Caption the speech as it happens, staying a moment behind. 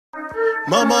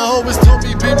Mama always told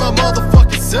me be my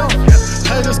motherfucking self.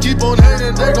 Haters keep on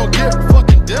hating, they gon' get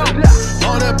fucking dealt.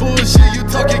 All that bullshit you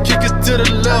talking, kick it to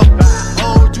the left.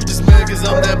 Oh, you just mad cause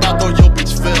I'm that about throw your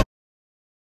bitch fell.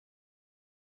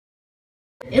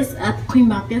 It's up, Queen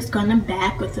Mafia's gone. I'm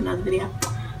back with another video.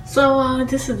 So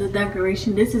this is the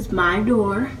decoration. This is my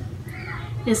door.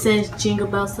 It says Jingle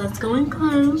Bells, let's go and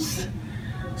close.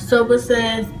 So it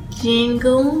says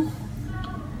Jingle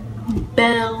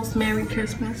Bells, Merry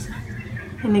Christmas.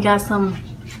 And they got some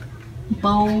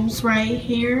bowls right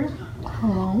here.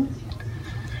 Hold on.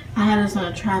 I had this on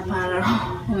a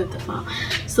tripod with the phone.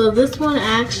 So this one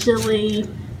actually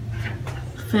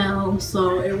fell.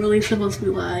 So it really supposed to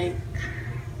be like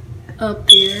up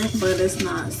there, but it's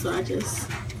not. So I just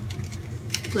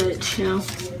let it chill,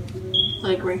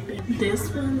 like right there. This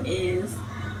one is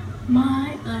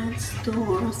my aunt's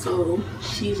door. So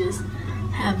she just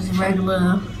has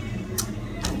regular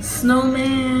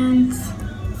snowmans,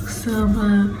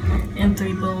 silver, and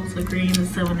 3 bowls of green, and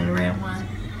 7 and a red one.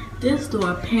 This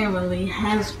door apparently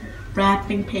has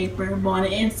wrapping paper on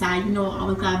the inside. You know,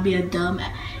 always gotta be a dumb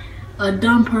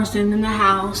person in the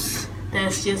house.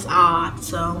 That's just odd.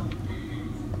 So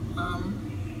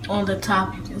on the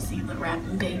top you can see the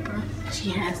wrapping paper.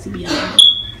 She has to be on.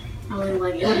 I really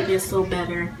like it. It would have been so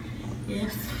better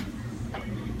if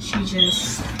she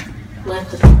just let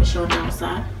the paper show on the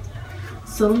outside.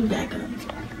 So let me back up.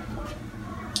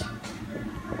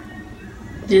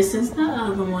 This is the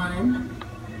other one.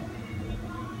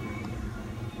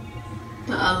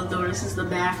 The other door. This is the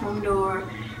bathroom door.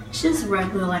 It's just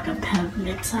regular, like a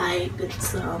peppermint type.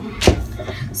 It's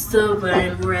silver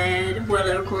and red with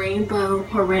a green bow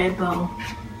or red bow,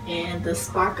 and the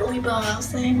sparkly bow I was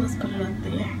saying. Let's put it up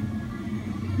there.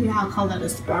 Yeah, I'll call that a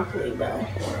sparkly bow.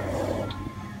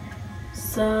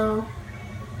 So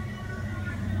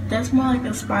that's more like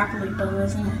a sparkly bow,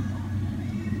 isn't it?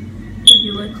 If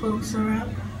you look closer up.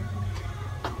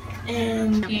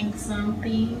 And making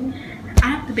something. I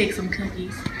have to bake some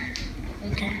cookies.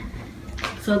 Okay.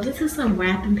 So this is some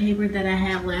wrapping paper that I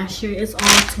had last year. It's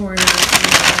all torn out.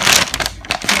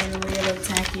 And a little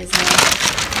tacky as well.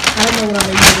 I don't know what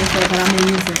I'm gonna use it for, but I'm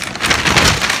gonna use it.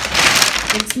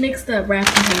 It's mixed up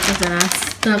wrapping papers that I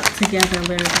stuck together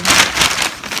literally.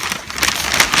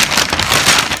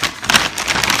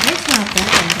 It's not that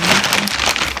bad.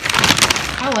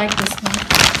 I like this one.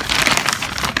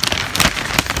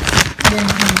 Then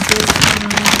comes this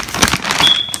one.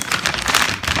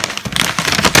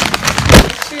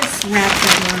 It's just wrapped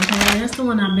up one. That's the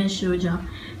one I've been showing y'all.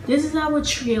 This is our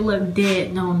tree. It looked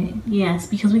dead, don't it? Yes,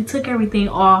 because we took everything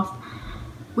off.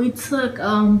 We took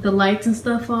the lights and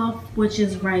stuff off, which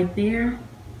is right there.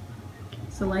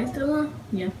 Is the light still on?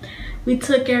 Yeah. We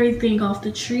took everything off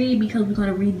the tree because we're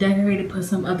gonna redecorate it, put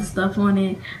some other stuff on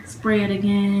it, spray it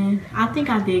again. I think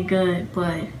I did good,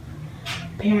 but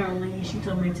apparently she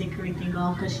told me to take everything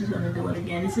off because she's gonna do it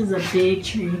again. This is a big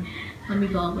tree. Let me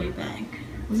go all the way back.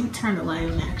 Let me turn the light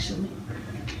on actually,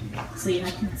 so yeah,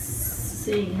 I can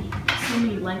see. So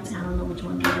many lights, I don't know which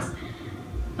one it is.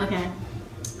 Okay,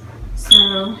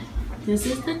 so this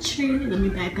is the tree. Let me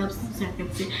back up so I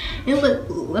can see. And look,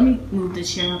 let me move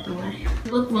this chair out the way.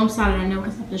 Look, I'm sorry, I know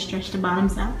because I have to stretch the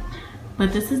bottoms out.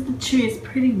 But this is the tree. It's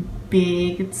pretty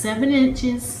big. It's 7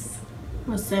 inches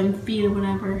or 7 feet or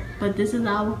whatever. But this is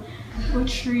our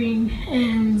tree,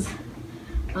 and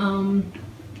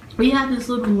we have this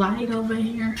little light over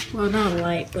here. Well, not a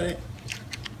light, but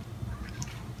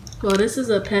well, this is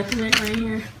a peppermint right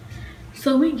here.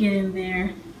 So we get in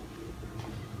there.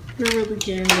 We really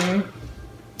get in there.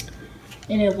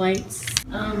 And it lights.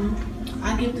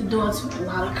 I give the doors a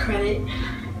lot of credit.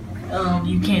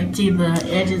 You can't see the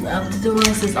edges of the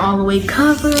doors. It's all the way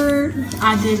covered.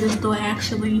 I did this door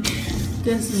actually.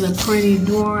 This is a pretty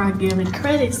door. I give it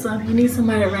credit. So if you need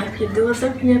somebody to wrap your doors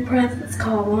up in your presents,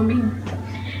 call on me.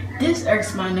 This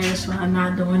irks my nerves for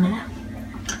not doing that.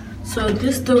 So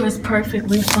this door is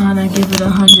perfectly fine. I give it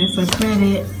 100 for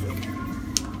credit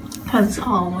because it's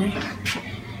hallway.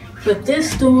 But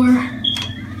this door,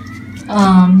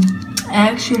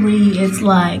 actually it's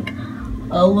like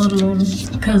a little,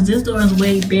 because this door is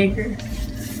way bigger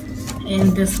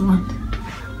and this one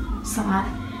side.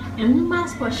 And we might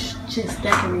as well just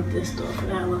decorate this door for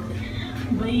that look.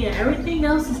 But yeah, everything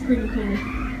else is pretty cool.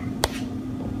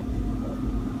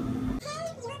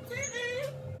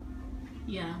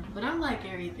 Yeah, but I like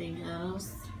everything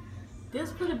else.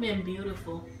 This would have been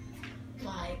beautiful,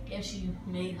 like if she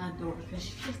made her door, because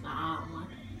she's just the odd one.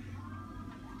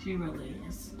 She really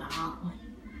is the odd one.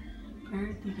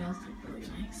 Everything else is really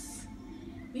nice.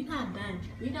 We not done.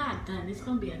 We not done. It's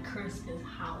gonna be a Christmas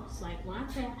house. Like when I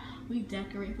tell you we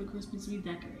decorate for Christmas, we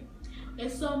decorate.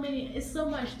 It's so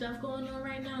much stuff going on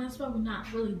right now. That's why we're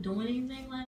not really doing anything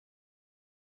like